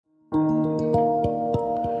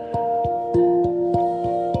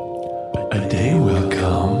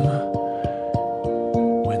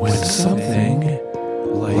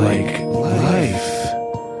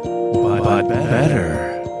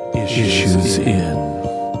in.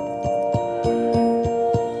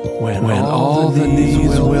 When all the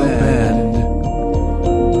knees will bend,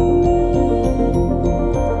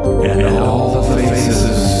 and all the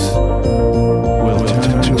faces will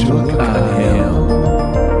turn to look on Him.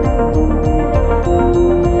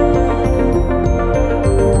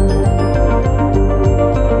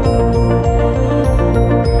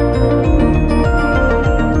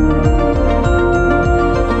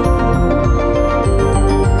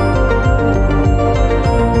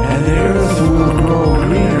 And the earth will grow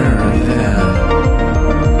greener then,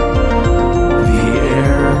 the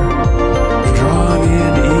air drawn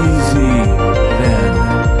in easy then,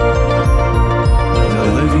 the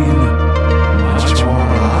living much more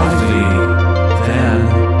lively then,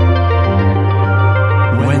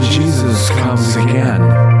 when Jesus comes again.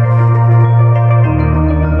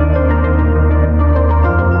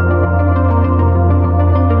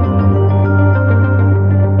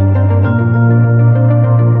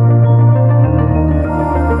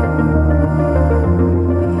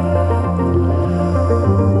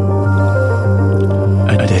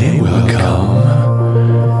 A day will come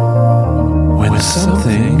when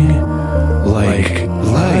something like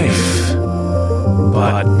life,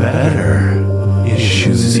 but better,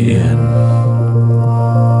 issues in.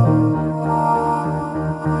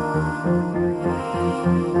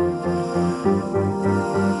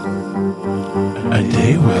 A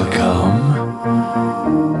day will come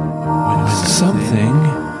when something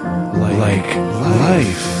like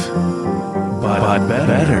life, but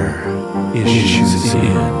better, issues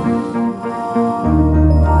in.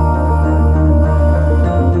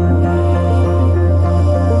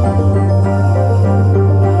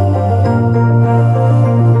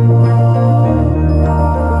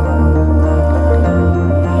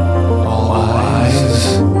 All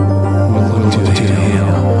eyes will look to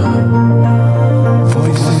Him.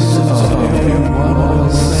 Voices of everyone will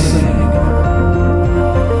sing.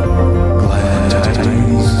 Glad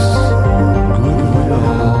tidings, goodwill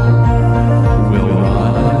will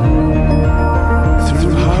run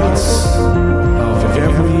through hearts of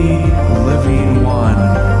every living one.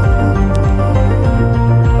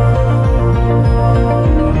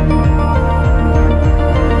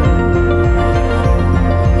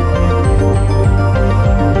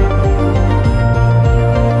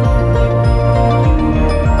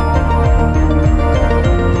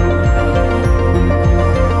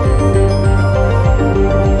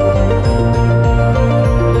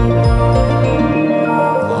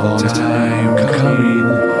 Long time coming,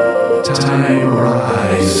 time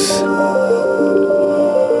rise.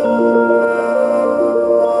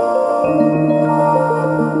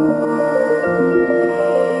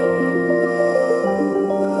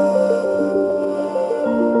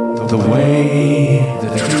 The way, the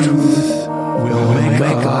truth will make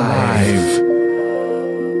alive.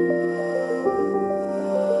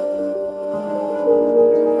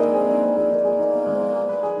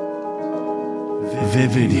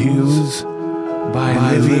 Vivid hues by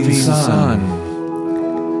living sun.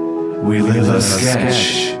 We live a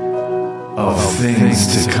sketch of things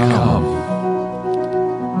to come.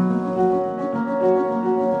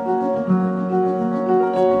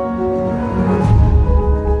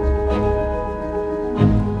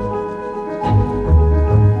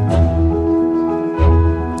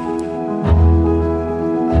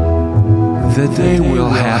 The day will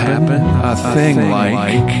happen, a thing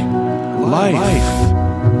like life,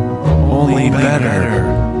 only better,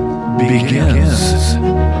 begins.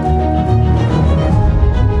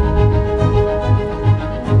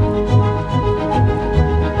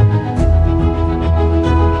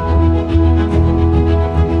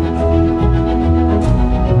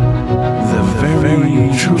 The very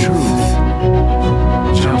truth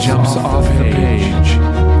jumps off the page.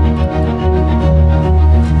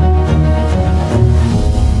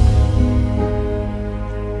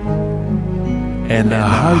 And the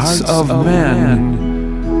hearts of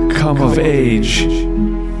men come of age.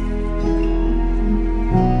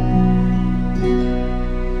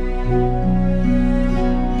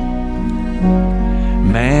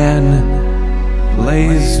 Man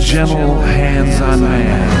lays gentle hands on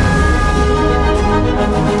man.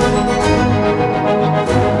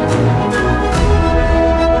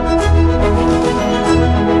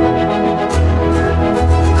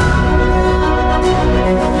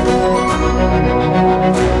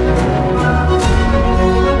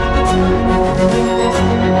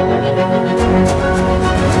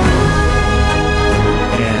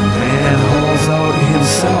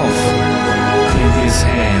 In his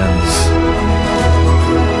hands.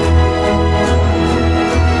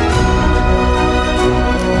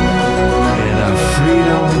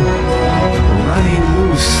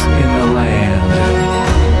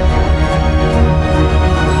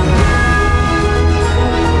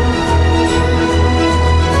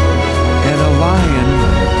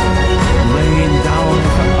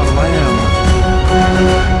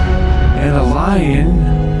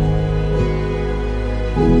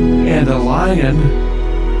 a lion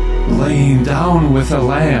laying down with a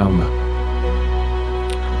lamb.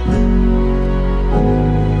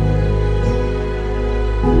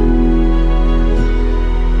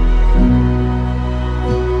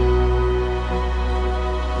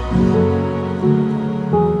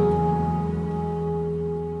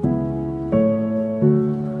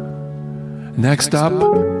 Next up,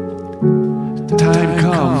 time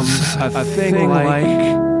comes a thing like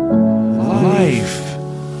life,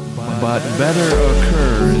 but better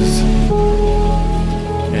occurs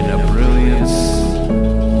in a brilliance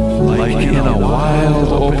like in a wild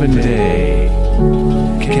open day,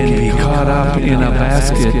 can be caught up in a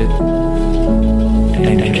basket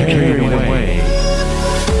and carried away.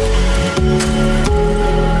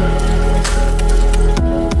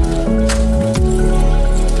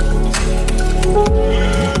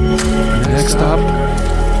 Next up,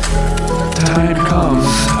 time comes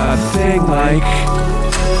a thing like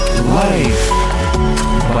life,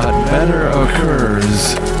 but better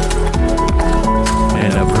occurs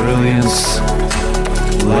in a brilliance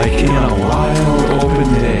like in a wild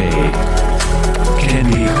open day, can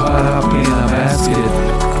be caught up in a basket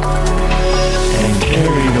and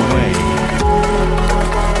carried away.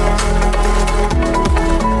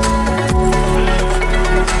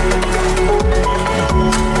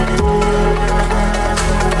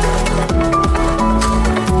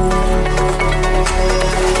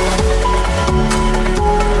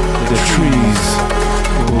 The trees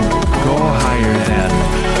will go higher then,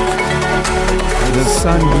 the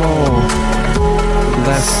sun glow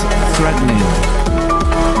less threatening,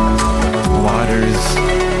 waters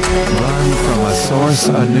run from a source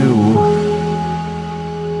anew,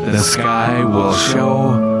 the sky will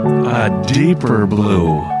show a deeper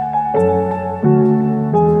blue.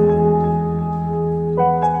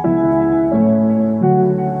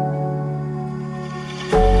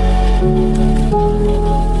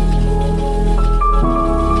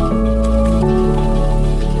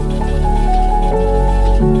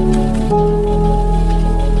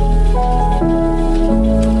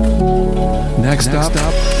 Next up,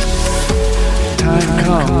 time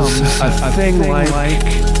comes a thing like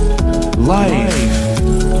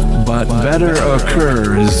life, but better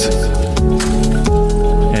occurs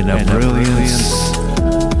in a brilliance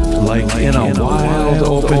like in a wild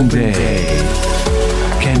open day,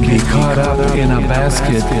 can be caught up in a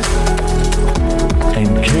basket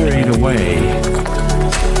and carried away.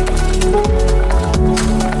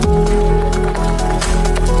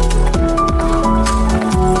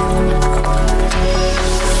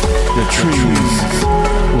 The trees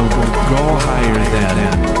will go higher then,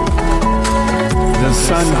 the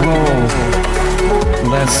sun glow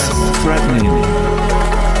less threatening,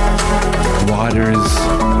 waters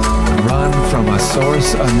run from a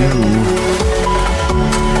source anew,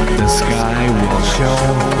 the sky will show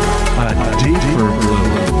a deeper blue.